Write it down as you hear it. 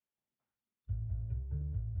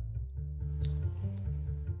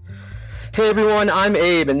Hey everyone, I'm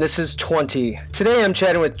Abe and this is 20. Today I'm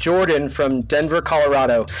chatting with Jordan from Denver,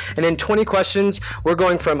 Colorado. And in 20 questions, we're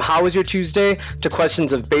going from how was your Tuesday to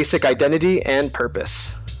questions of basic identity and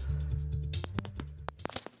purpose.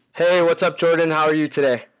 Hey, what's up, Jordan? How are you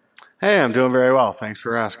today? Hey, I'm doing very well. Thanks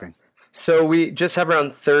for asking. So we just have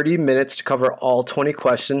around 30 minutes to cover all 20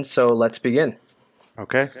 questions, so let's begin.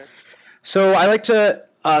 Okay. So I like to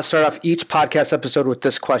start off each podcast episode with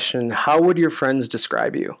this question. How would your friends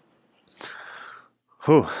describe you?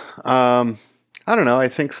 I don't know. I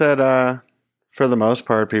think that for the most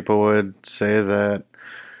part, people would say that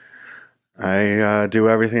I do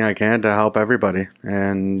everything I can to help everybody,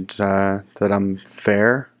 and that I'm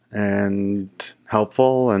fair and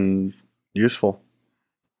helpful and useful.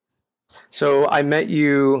 So I met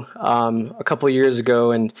you a couple of years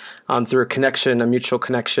ago, and through a mutual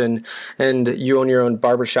connection, and you own your own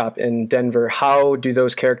barbershop in Denver. How do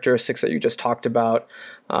those characteristics that you just talked about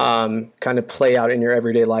kind of play out in your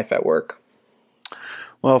everyday life at work?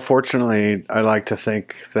 Well, fortunately, I like to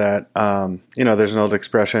think that, there's an old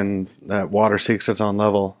expression that water seeks its own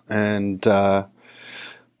level. And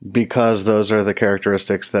because those are the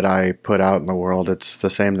characteristics that I put out in the world, it's the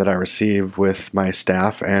same that I receive with my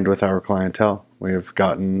staff and with our clientele. We've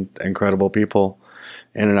gotten incredible people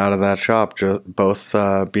in and out of that shop, both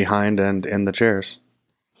behind and in the chairs.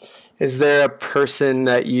 Is there a person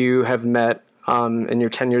that you have met in your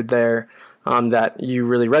tenure there that you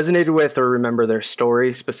really resonated with or remember their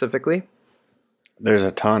story specifically? There's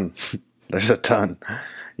a ton. There's a ton.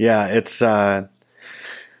 Yeah, it's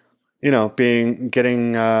it's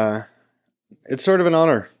sort of an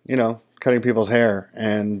honor, cutting people's hair,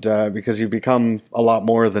 and because you become a lot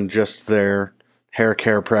more than just their hair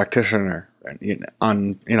care practitioner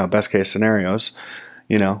on, best case scenarios.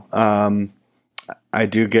 I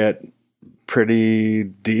do get pretty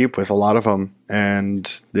deep with a lot of them,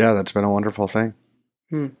 and yeah, that's been a wonderful thing.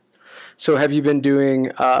 So have you been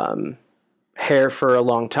doing hair for a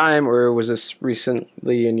long time, or was this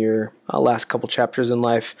recently in your last couple chapters in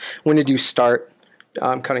life? When did you start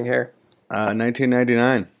cutting hair?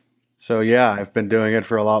 1999. So yeah, I've been doing it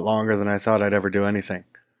for a lot longer than I thought I'd ever do anything.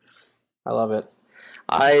 I love it.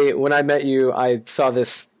 When I met you, I saw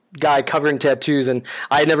this guy covered in tattoos, and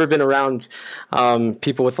I had never been around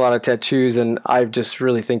people with a lot of tattoos, and I just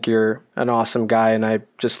really think you're an awesome guy, and I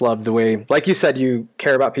just love the way, like you said, you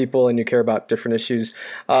care about people and you care about different issues.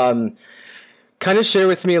 Kind of share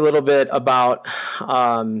with me a little bit about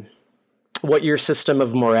what your system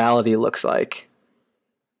of morality looks like.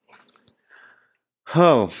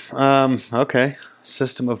 Okay.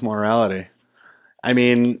 System of morality. I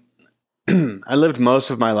mean, I lived most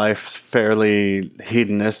of my life fairly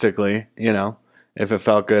hedonistically, If it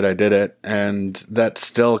felt good, I did it. And that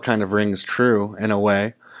still kind of rings true in a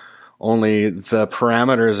way. Only the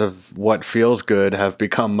parameters of what feels good have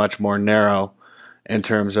become much more narrow in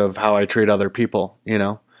terms of how I treat other people,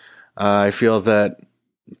 I feel that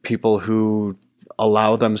people who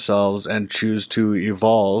allow themselves and choose to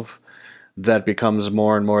evolve, that becomes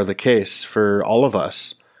more and more the case for all of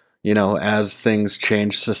us, as things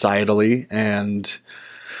change societally and,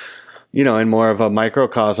 in more of a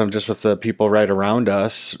microcosm, just with the people right around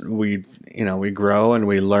us, we grow and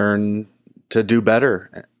we learn to do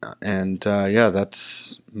better. And,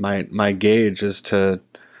 that's my gauge, is to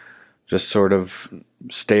just sort of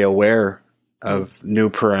stay aware of new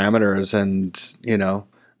parameters and,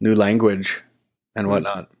 new language and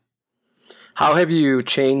whatnot. How have you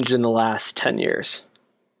changed in the last 10 years?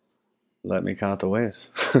 Let me count the ways.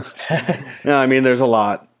 No, I mean, there's a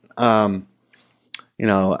lot. I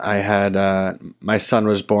had, my son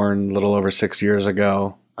was born a little over 6 years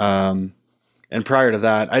ago. And prior to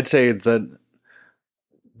that, I'd say that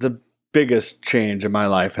the biggest change in my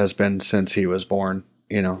life has been since he was born,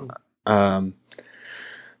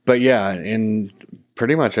 but yeah, in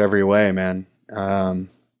pretty much every way, man.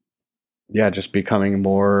 Just becoming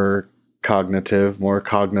more cognitive, more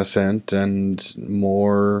cognizant, and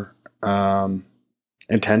more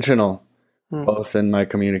intentional, both in my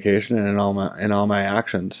communication and in all my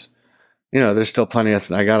actions. There's still plenty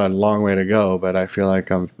of. I got a long way to go, but I feel like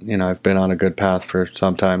I've been on a good path for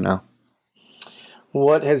some time now.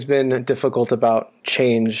 What has been difficult about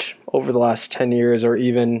change over the last 10 years, or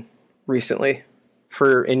even recently,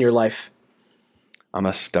 in your life? I'm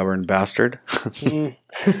a stubborn bastard.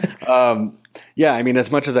 Yeah, I mean, as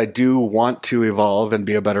much as I do want to evolve and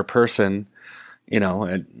be a better person,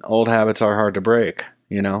 old habits are hard to break,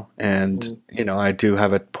 and, I do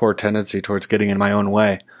have a poor tendency towards getting in my own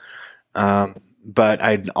way. But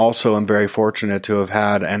I also am very fortunate to have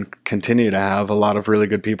had and continue to have a lot of really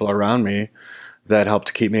good people around me that help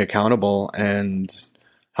to keep me accountable and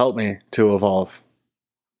helped me to evolve.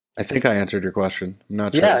 I think I answered your question. I'm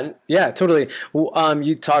not sure. Yeah, yeah, totally. Well,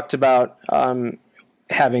 you talked about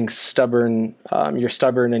having stubborn. You're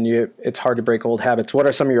stubborn, and it's hard to break old habits. What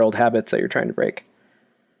are some of your old habits that you're trying to break?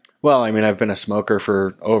 Well, I mean, I've been a smoker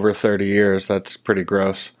for over 30 years. That's pretty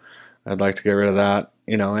gross. I'd like to get rid of that,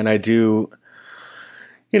 and I do,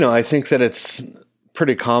 I think that it's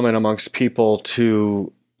pretty common amongst people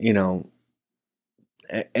to,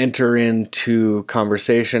 enter into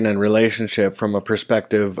conversation and relationship from a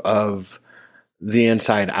perspective of the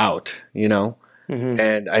inside out. Mm-hmm.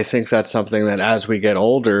 And I think that's something that as we get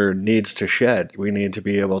older needs to shed. We need to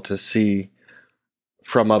be able to see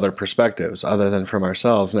from other perspectives other than from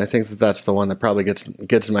ourselves. And I think that that's the one that probably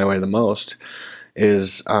gets in my way the most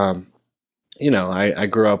is, I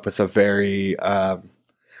grew up with a very,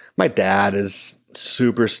 my dad is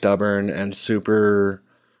super stubborn and super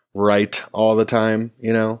right all the time,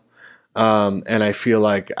 and I feel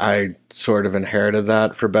like I sort of inherited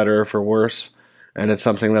that for better or for worse. And it's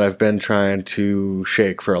something that I've been trying to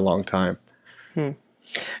shake for a long time. Do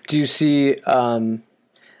you see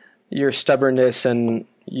your stubbornness and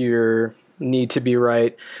your need to be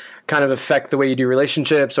right kind of affect the way you do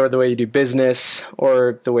relationships or the way you do business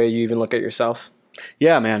or the way you even look at yourself?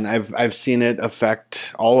 Yeah, man, I've seen it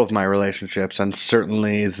affect all of my relationships and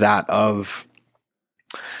certainly that of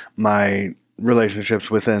my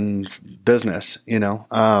relationships within business,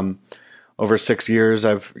 over 6 years,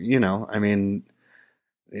 in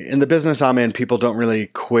the business I'm in, people don't really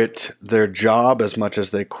quit their job as much as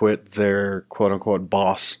they quit their quote unquote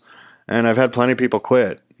boss. And I've had plenty of people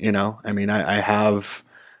quit, I have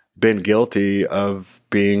been guilty of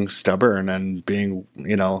being stubborn and being,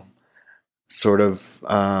 sort of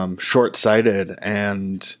short-sighted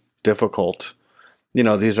and difficult.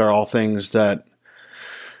 These are all things that,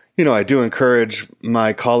 I do encourage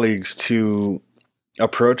my colleagues to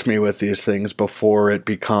approach me with these things before it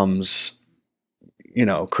becomes,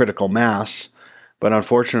 critical mass. But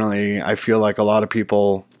unfortunately, I feel like a lot of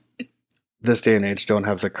people this day and age don't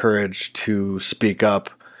have the courage to speak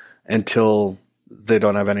up until they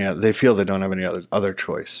feel they don't have any other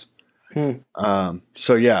choice.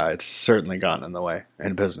 So yeah, it's certainly gotten in the way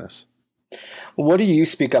in business. What do you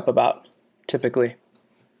speak up about typically?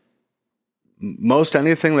 Most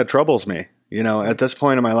anything that troubles me. At this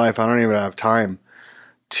point in my life, I don't even have time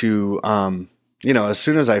to, as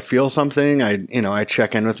soon as I feel something, I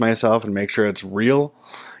check in with myself and make sure it's real,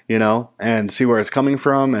 and see where it's coming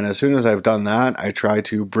from. And as soon as I've done that, I try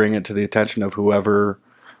to bring it to the attention of whoever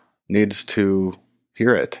needs to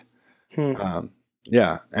hear it.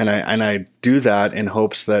 Yeah. And I do that in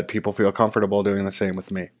hopes that people feel comfortable doing the same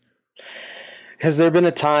with me. Has there been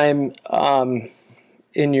a time,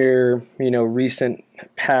 in your, recent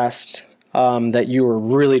past, that you were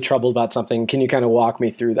really troubled about something? Can you kind of walk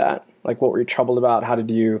me through that? Like, what were you troubled about? How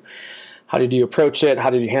did you approach it? How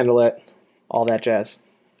did you handle it? All that jazz.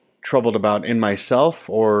 Troubled about in myself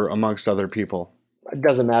or amongst other people? It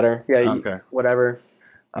doesn't matter. Yeah. Okay. Whatever.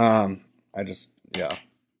 Yeah.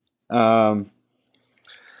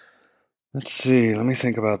 Let's see. Let me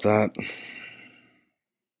think about that.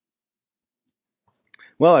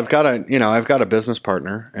 Well, I've got a business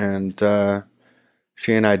partner, and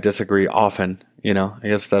she and I disagree often. I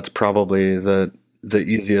guess that's probably the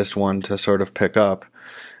easiest one to sort of pick up.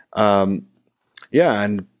 Yeah,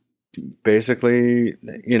 and basically,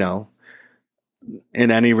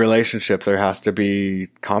 in any relationship, there has to be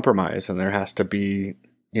compromise, and there has to be,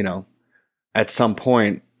 at some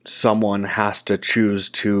point, someone has to choose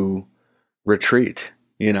to retreat,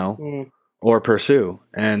 or pursue.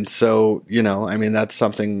 And so, that's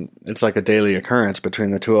something, it's like a daily occurrence between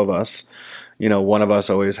the two of us. One of us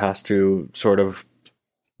always has to sort of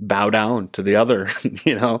bow down to the other,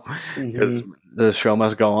 because the show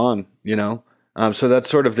must go on, so that's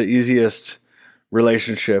sort of the easiest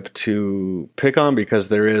relationship to pick on because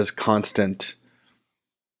there is constant,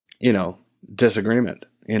 disagreement,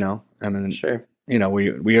 Sure.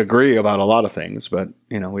 We agree about a lot of things, but,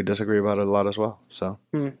 we disagree about it a lot as well. So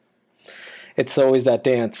it's always that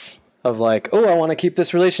dance of like, oh, I want to keep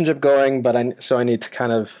this relationship going, but I need to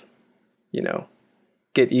kind of,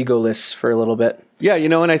 get egoless for a little bit. Yeah.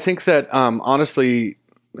 And I think that, honestly,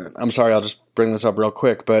 I'm sorry, I'll just bring this up real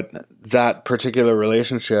quick, but that particular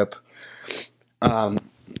relationship, I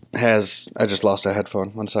just lost a headphone.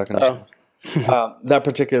 1 second. Oh. That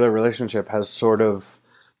particular relationship has sort of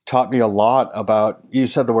taught me a lot about, you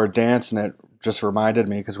said the word dance and it just reminded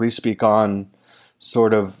me because we speak on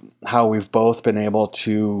sort of how we've both been able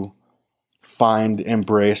to find,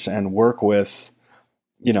 embrace, and work with,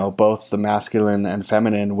 both the masculine and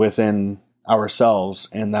feminine within ourselves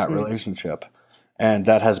in that relationship. And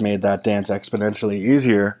that has made that dance exponentially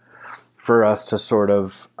easier for us to sort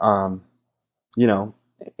of, you know,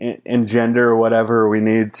 engender whatever we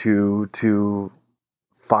need to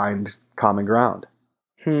find common ground.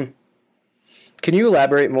 Can you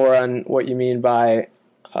elaborate more on what you mean by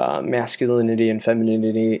masculinity and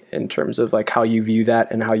femininity in terms of like how you view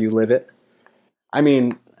that and how you live it? I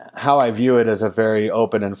mean, how I view it as a very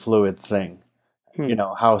open and fluid thing. You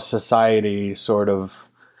know, how society sort of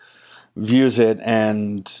views it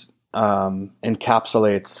and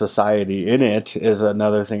encapsulates society in it is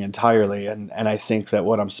another thing entirely. And I think that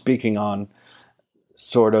what I'm speaking on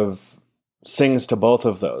sort of sings to both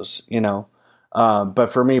of those, you know. But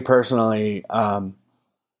for me personally,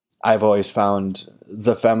 I've always found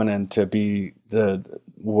the feminine to be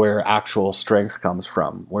where actual strength comes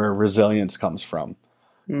from, where resilience comes from.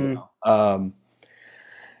 You know?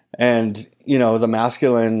 And, you know, the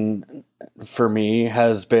masculine for me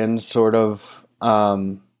has been sort of,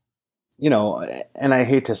 you know, and I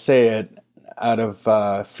hate to say it out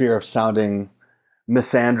of fear of sounding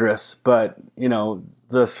misandrous, but, you know,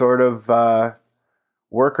 the sort of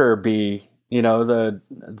worker bee, you know,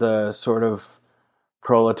 the sort of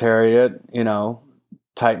proletariat, you know,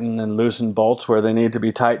 tighten and loosen bolts where they need to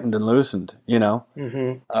be tightened and loosened, you know.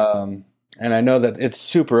 And I know that it's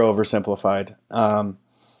super oversimplified.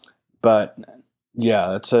 But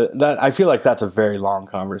yeah, that I feel like that's a very long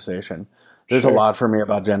conversation. There's a lot for me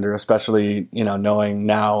about gender, especially, you know, knowing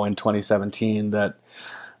now in 2017 that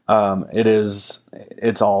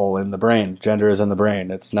it's all in the brain. Gender is in the brain.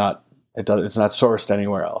 It's not sourced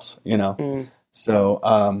anywhere else, you know. So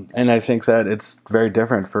and I think that it's very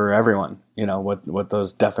different for everyone, you know, what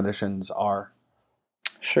those definitions are.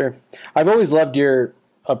 Sure. I've always loved your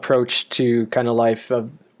approach to kind of life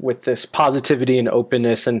with this positivity and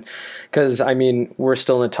openness. And because, I mean, we're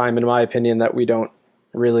still in a time, in my opinion, that we don't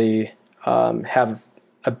really have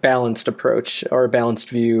a balanced approach or a balanced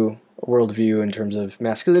worldview in terms of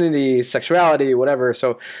masculinity, sexuality, whatever.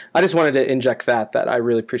 So I just wanted to inject that I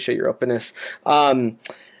really appreciate your openness.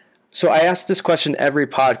 So I ask this question every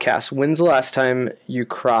podcast. When's the last time you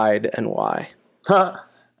cried and why?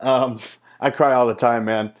 I cry all the time,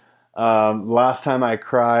 man. Last time I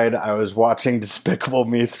cried, I was watching Despicable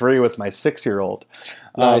Me 3 with my 6-year-old.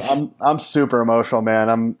 Nice. I'm super emotional,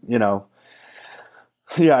 man. You know,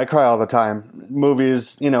 yeah, I cry all the time.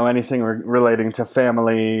 Movies, you know, anything relating to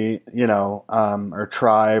family, you know, or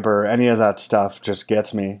tribe or any of that stuff just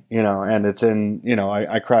gets me, you know, and it's in, you know,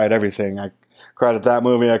 I cry at everything. I cried at that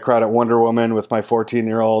movie. I cried at Wonder Woman with my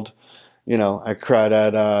 14-year-old. You know, I cried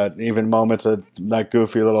at even moments of that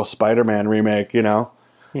goofy little Spider-Man remake, you know.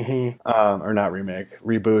 Or not remake,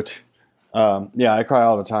 reboot. Yeah, I cry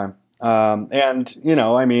all the time. And, you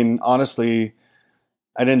know, I mean, honestly,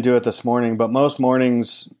 I didn't do it this morning, but most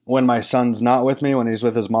mornings when my son's not with me, when he's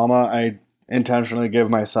with his mama, I intentionally give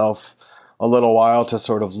myself a little while to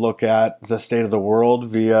sort of look at the state of the world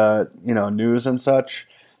via, you know, news and such,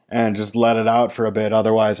 and just let it out for a bit.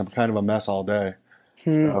 Otherwise, I'm kind of a mess all day.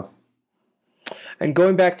 So. And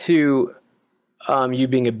going back to you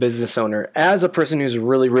being a business owner, as a person who's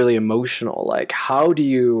really, really emotional, like how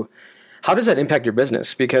does that impact your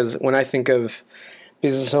business? Because when I think of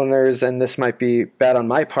business owners, and this might be bad on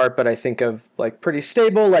my part, but I think of like pretty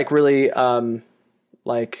stable, like really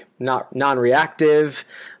like not non-reactive.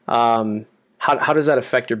 How does that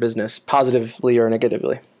affect your business, positively or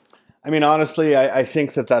negatively? I mean, honestly, I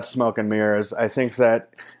think that's smoke and mirrors. I think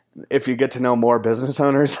that if you get to know more business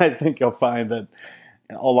owners, I think you'll find that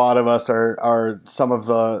a lot of us are some of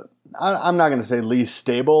the, I'm not going to say least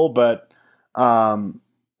stable, but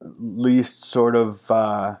least sort of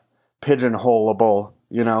pigeonholable,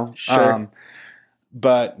 you know? Sure.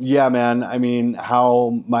 But yeah, man, I mean,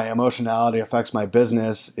 how my emotionality affects my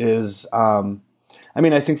business is, I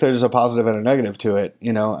mean, I think there's a positive and a negative to it,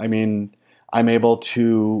 you know? I mean, I'm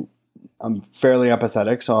fairly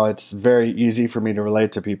empathetic, so it's very easy for me to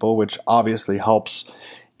relate to people, which obviously helps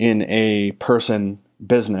in a person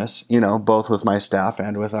business, you know, both with my staff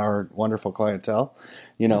and with our wonderful clientele,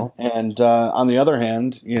 you know. And on the other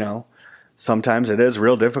hand, you know, sometimes it is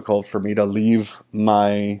real difficult for me to leave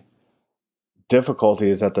my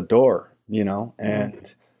difficulties at the door, you know,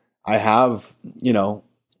 and I have, you know,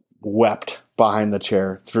 wept behind the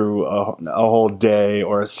chair through a whole day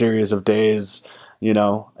or a series of days, you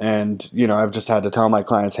know, and, you know, I've just had to tell my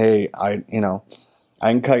clients, hey, I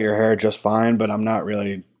can cut your hair just fine, but I'm not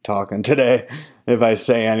really talking today. If I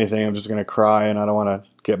say anything, I'm just going to cry, and I don't want to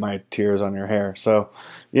get my tears on your hair. So,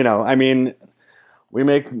 you know, I mean, we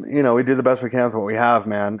do the best we can with what we have,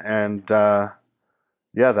 man. And, yeah,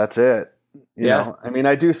 that's it. You know, I mean,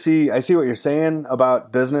 I see what you're saying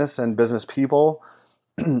about business and business people,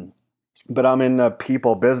 but I'm in a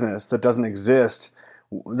people business that doesn't exist,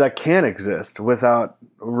 that can't exist without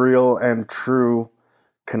real and true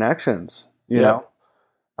connections, you know?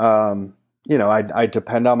 You know, I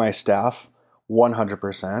depend on my staff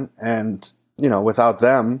 100%. And, you know, without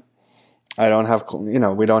them, I don't have, you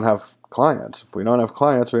know, we don't have clients. If we don't have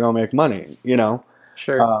clients, we don't make money, you know?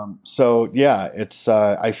 Sure. So yeah, it's,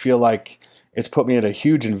 I feel like it's put me at a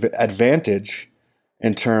huge advantage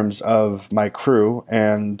in terms of my crew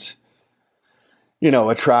and, you know,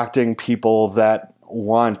 attracting people that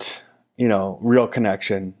want, you know, real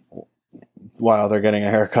connection while they're getting a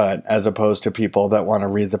haircut, as opposed to people that want to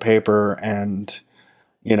read the paper and,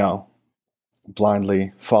 you know,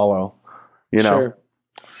 blindly follow, you know. Sure.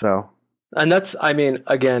 So, And that's, I mean,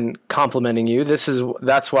 again, complimenting you.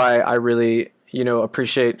 That's why I really, you know,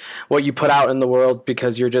 appreciate what you put out in the world,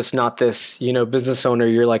 because you're just not this, you know, business owner.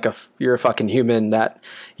 You're you're a fucking human that,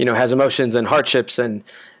 you know, has emotions and hardships and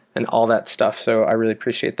all that stuff. So I really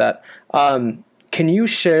appreciate that. Can you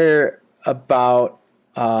share about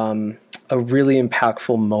a really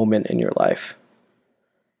impactful moment in your life?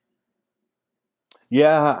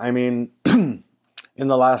 yeah, I mean, in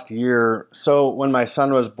the last year, so when my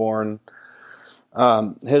son was born,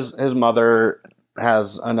 his mother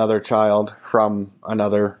has another child from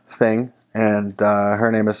another thing, and her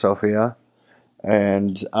name is Sophia,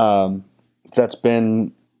 and that's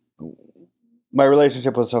been my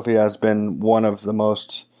relationship with Sophia has been one of the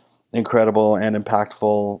most incredible and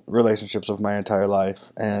impactful relationships of my entire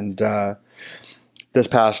life. And this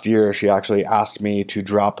past year, she actually asked me to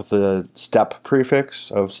drop the step prefix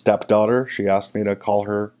of stepdaughter. She asked me to call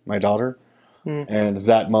her my daughter. And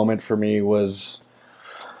that moment for me was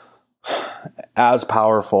as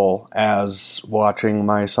powerful as watching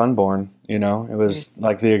my son born. You know, it was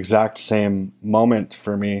like the exact same moment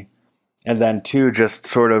for me. And then too, just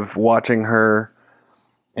sort of watching her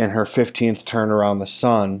in her 15th turn around the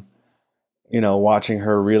sun, you know, watching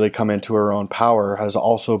her really come into her own power has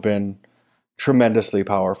also been tremendously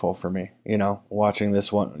powerful for me. You know, watching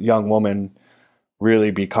this one young woman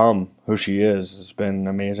really become who she is has been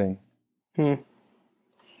amazing.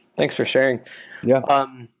 Thanks for sharing. Yeah.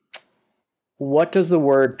 What does the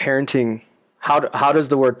word parenting, how does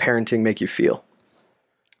the word parenting make you feel?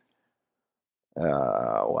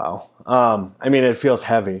 Wow. I mean, it feels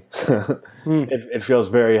heavy. It feels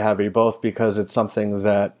very heavy, both because it's something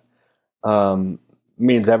that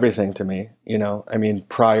means everything to me. You know, I mean,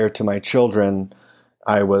 prior to my children,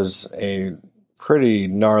 I was a pretty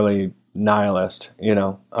gnarly nihilist, you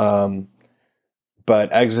know.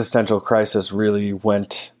 But existential crisis really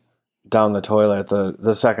went down the toilet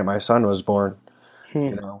the second my son was born.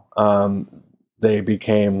 You know, they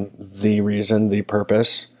became the reason, the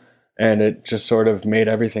purpose, and it just sort of made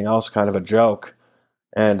everything else kind of a joke.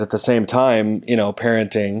 And at the same time, you know,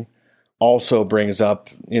 parenting also brings up,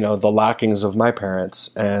 you know, the lackings of my parents,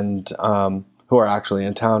 and who are actually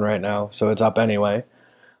in town right now, so it's up anyway.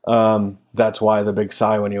 That's why the big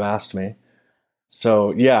sigh when you asked me.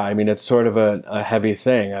 So yeah, I mean, it's sort of a heavy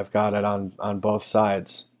thing. I've got it on both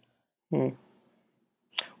sides.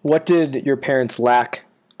 What did your parents lack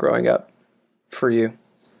growing up for you?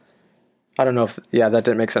 I don't know if, yeah, that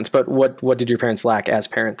didn't make sense, but what did your parents lack as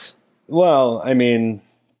parents? Well, I mean,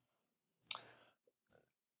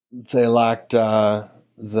 they lacked the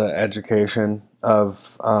education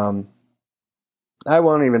of. I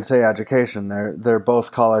won't even say education. They're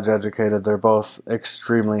both college educated. They're both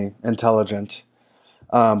extremely intelligent,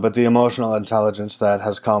 but the emotional intelligence that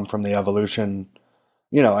has come from the evolution.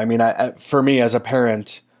 You know, I mean, for me as a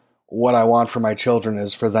parent, what I want for my children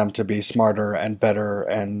is for them to be smarter and better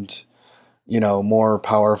and, you know, more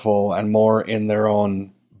powerful and more in their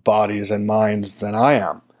own bodies and minds than I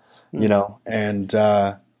am, you know, and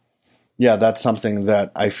yeah, that's something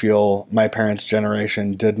that I feel my parents'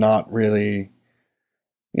 generation did not really,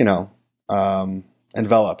 you know,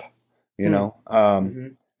 envelop, you know,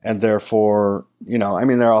 and therefore, you know, I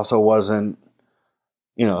mean, there also wasn't,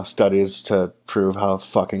 you know, studies to prove how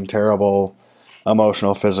fucking terrible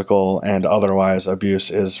emotional, physical, and otherwise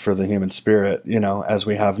abuse is for the human spirit, you know, as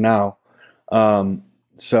we have now.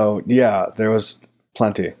 So yeah, there was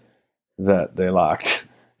plenty that they lacked,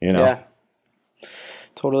 you know. Yeah,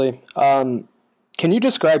 totally. Can you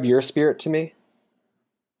describe your spirit to me?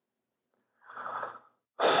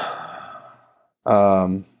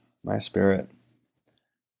 My spirit.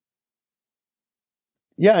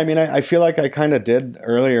 Yeah, I mean, I feel like I kind of did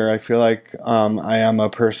earlier. I feel like I am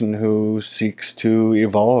a person who seeks to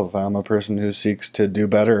evolve. I'm a person who seeks to do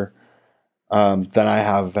better. than I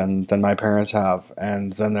have, and than my parents have,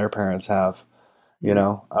 and than their parents have. You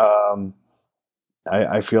know,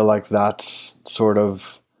 I feel like that's sort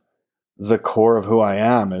of the core of who I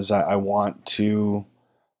am. Is I want to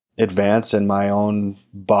advance in my own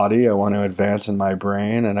body. I want to advance in my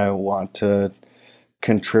brain, and I want to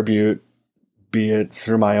contribute, be it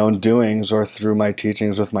through my own doings or through my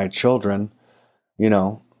teachings with my children, you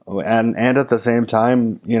know, and at the same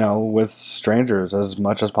time, you know, with strangers as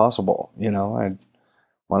much as possible. You know, I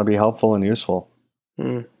want to be helpful and useful.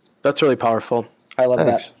 That's really powerful. I love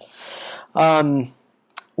Thanks. that.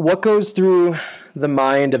 What goes through the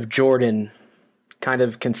mind of Jordan kind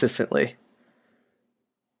of consistently?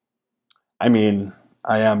 I mean,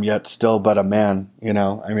 I am yet still but a man, you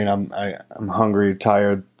know. I mean, I'm hungry,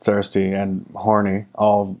 tired, thirsty, and horny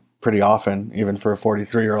all pretty often, even for a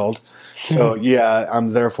 43-year-old. So yeah,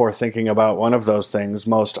 I'm therefore thinking about one of those things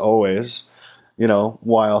most always, you know,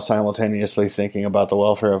 while simultaneously thinking about the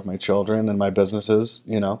welfare of my children and my businesses,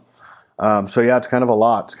 you know. So yeah, it's kind of a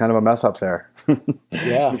lot. It's kind of a mess up there.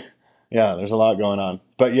 Yeah. Yeah, there's a lot going on.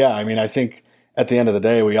 But yeah, I mean, I think at the end of the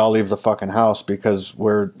day, we all leave the fucking house because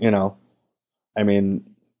we're, you know, I mean,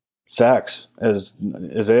 sex is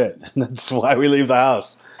it. That's why we leave the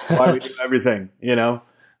house. Why we do everything, you know?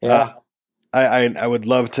 Yeah. I would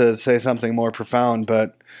love to say something more profound,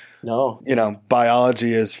 but No, you know,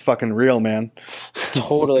 biology is fucking real, man.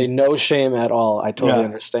 totally. No shame at all. I totally Yeah.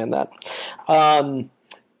 understand that.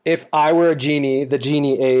 If I were a genie, the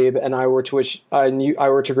genie Abe, and I were to wish, I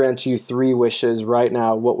were to grant you 3 wishes right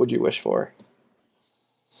now, what would you wish for?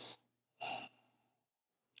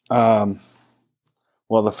 Well,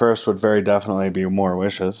 the first would very definitely be more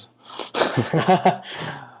wishes. Yeah.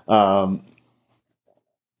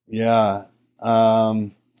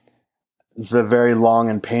 The very long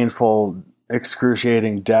and painful,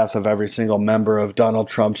 excruciating death of every single member of Donald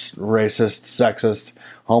Trump's racist, sexist,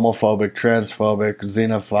 homophobic, transphobic,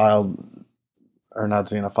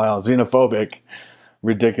 xenophobic,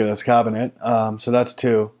 ridiculous cabinet. So that's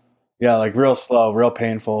 2. Yeah, like real slow, real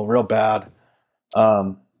painful, real bad.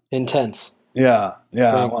 Intense. Yeah,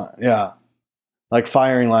 Dang. yeah. Like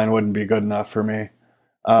firing line wouldn't be good enough for me.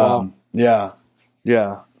 Wow. Yeah.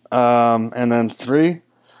 And then 3.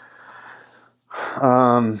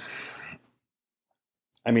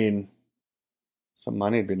 I mean, some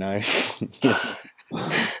money'd be nice.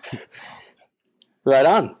 Right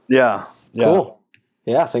on. Yeah. Cool.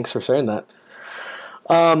 Yeah, thanks for sharing that.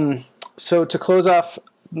 So to close off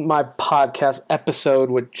my podcast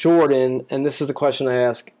episode with Jordan, and this is the question I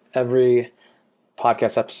ask every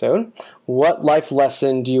podcast episode, what life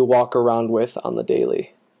lesson do you walk around with on the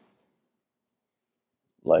daily?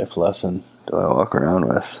 Life lesson do I walk around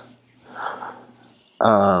with?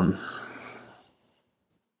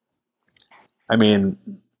 I mean,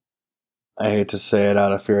 I hate to say it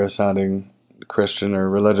out of fear of sounding Christian or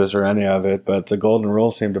religious or any of it, but the golden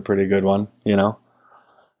rule seemed a pretty good one, you know?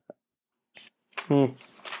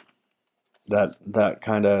 That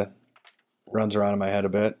kind of runs around in my head a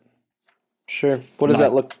bit. Sure. What does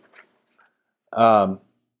that look?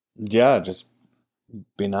 Yeah, just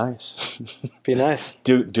be nice. Be nice.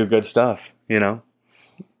 Do good stuff, you know?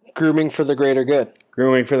 Grooming for the greater good.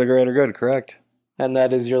 Grooming for the greater good, correct. And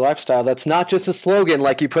that is your lifestyle. That's not just a slogan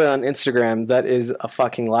like you put it on Instagram. That is a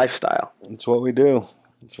fucking lifestyle. That's what we do.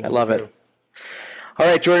 I love it. All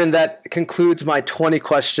right, Jordan, that concludes my 20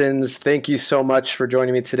 questions. Thank you so much for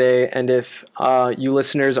joining me today. And if you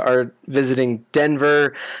listeners are visiting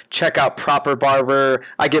Denver, check out Proper Barber.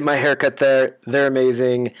 I get my haircut there. They're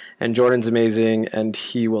amazing, and Jordan's amazing, and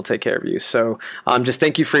he will take care of you. So just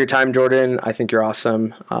thank you for your time, Jordan. I think you're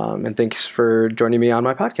awesome, and thanks for joining me on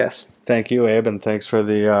my podcast. Thank you, Abe, and thanks for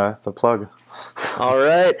the plug. All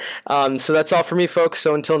right. So that's all for me, folks.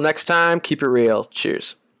 So until next time, keep it real.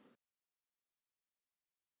 Cheers.